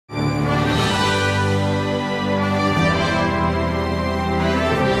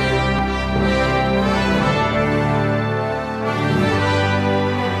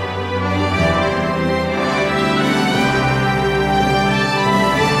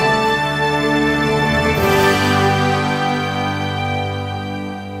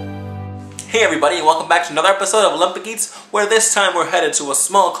Hey everybody, and welcome back to another episode of Olympic Eats, where this time we're headed to a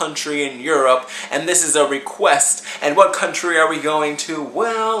small country in Europe, and this is a request. And what country are we going to?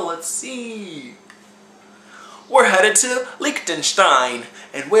 Well, let's see. We're headed to Liechtenstein.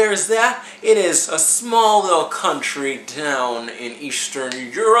 And where is that? It is a small little country down in Eastern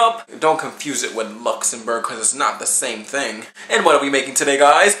Europe. Don't confuse it with Luxembourg, because it's not the same thing. And what are we making today,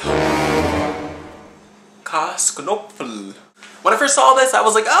 guys? Käseknödel. When I first saw this, I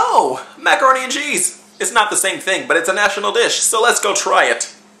was like, oh, macaroni and cheese. It's not the same thing, but it's a national dish, so let's go try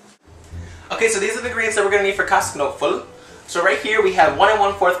it. Okay, so these are the ingredients that we're going to need for Käseknödel. So right here we have 1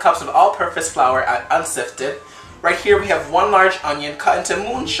 1/4 cups of all-purpose flour unsifted. Right here we have 1 large onion cut into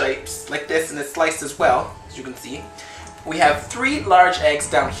moon shapes, like this, and it's sliced as well, as you can see. We have 3 large eggs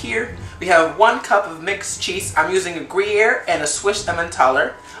down here. We have 1 cup of mixed cheese. I'm using a Gruyère and a Swiss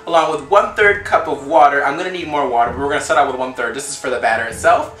Emmentaler, along with 1/3 cup of water. I'm going to need more water, but we're going to start out with 1/3. This is for the batter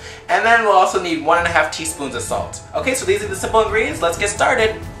itself. And then we'll also need 1 1/2 teaspoons of salt. Okay, so these are the simple ingredients. Let's get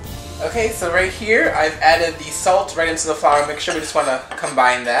started. Okay, so right here I've added the salt right into the flour mixture. We just want to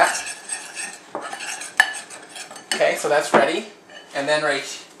combine that. Okay, so that's ready. And then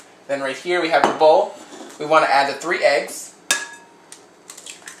right here we have the bowl. We want to add the 3 eggs.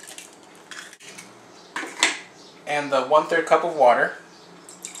 And the 1/3 cup of water.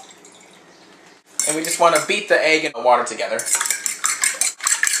 And we just want to beat the egg and the water together.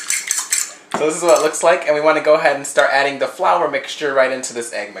 So this is what it looks like, and we want to go ahead and start adding the flour mixture right into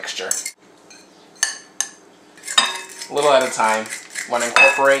this egg mixture. A little at a time. Want to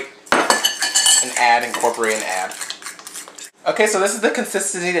incorporate and add, incorporate and add. Okay, so this is the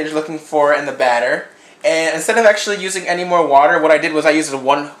consistency that you're looking for in the batter. And instead of actually using any more water, what I did was I used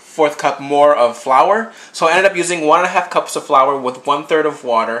 1/4 cup more of flour. So I ended up using 1 1/2 cups of flour with 1/3 of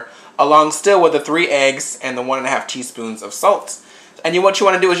water, along still with the 3 eggs and the 1 1/2 teaspoons of salt. And what you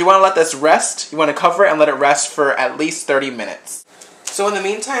want to do is you want to let this rest. You want to cover it and let it rest for at least 30 minutes. So in the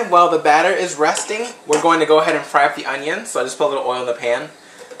meantime, while the batter is resting, we're going to go ahead and fry up the onions. So I just put a little oil in the pan.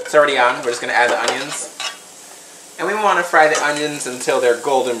 It's already on. We're just going to add the onions. And we want to fry the onions until they're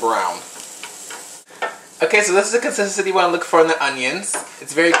golden brown. Okay, so this is the consistency you want to look for in the onions.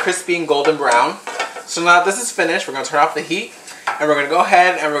 It's very crispy and golden brown. So now that this is finished, we're going to turn off the heat. And we're going to go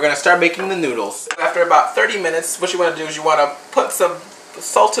ahead and we're going to start making the noodles. After about 30 minutes, what you want to do is you want to put some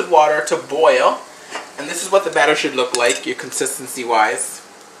salted water to boil. And this is what the batter should look like, your consistency-wise.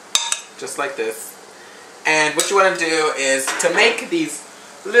 Just like this. And what you want to do is, to make these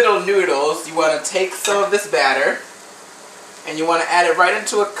little noodles, you want to take some of this batter. And you want to add it right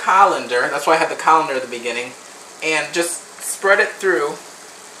into a colander. That's why I had the colander at the beginning. And just spread it through.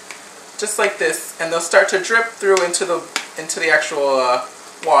 Just like this. And they'll start to drip through into the actual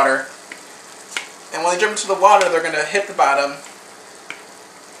water. And when they drip into the water, they're going to hit the bottom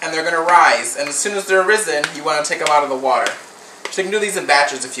and they're going to rise. And as soon as they're risen, you want to take them out of the water. So you can do these in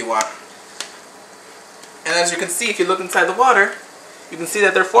batches if you want. And as you can see, if you look inside the water, you can see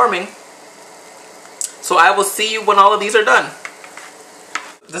that they're forming. So I will see you when all of these are done.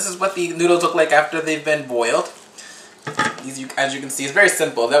 This is what the noodles look like after they've been boiled. These, as you can see, is very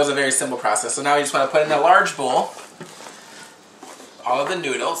simple. That was a very simple process. So now you just want to put in a large bowl all of the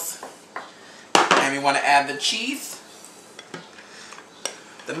noodles, and we want to add the cheese,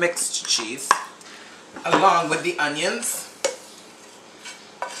 the mixed cheese, along with the onions.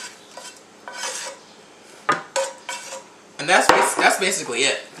 And that's basically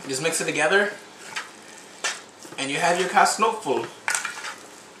it. You just mix it together, and you have your Käseknödel.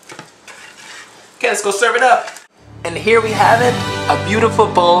 Okay, let's go serve it up. And here we have it, a beautiful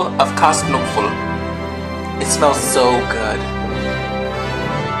bowl of Käseknödel. It smells so good.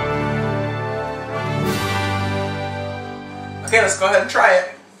 Okay, let's go ahead and try it.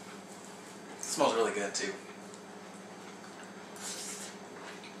 It smells really good too.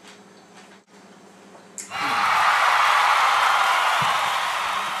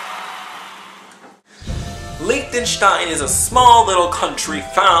 Liechtenstein is a small little country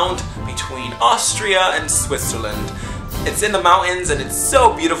found between Austria and Switzerland. It's in the mountains and it's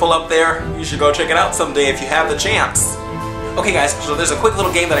so beautiful up there. You should go check it out someday if you have the chance. Okay guys, so there's a quick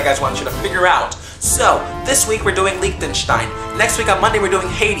little game that I guys want you to figure out. So, this week we're doing Liechtenstein. Next week on Monday we're doing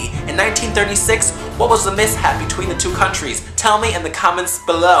Haiti. In 1936, what was the mishap between the 2 countries? Tell me in the comments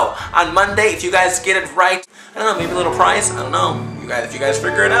below. On Monday, if you guys get it right, I don't know, maybe a little prize? I don't know. If you guys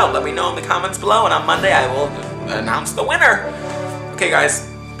figure it out, let me know in the comments below, and on Monday I will announce the winner. Okay guys,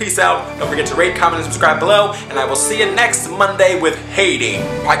 peace out. Don't forget to rate, comment, and subscribe below, and I will see you next Monday with Haiti.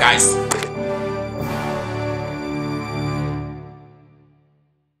 Bye guys.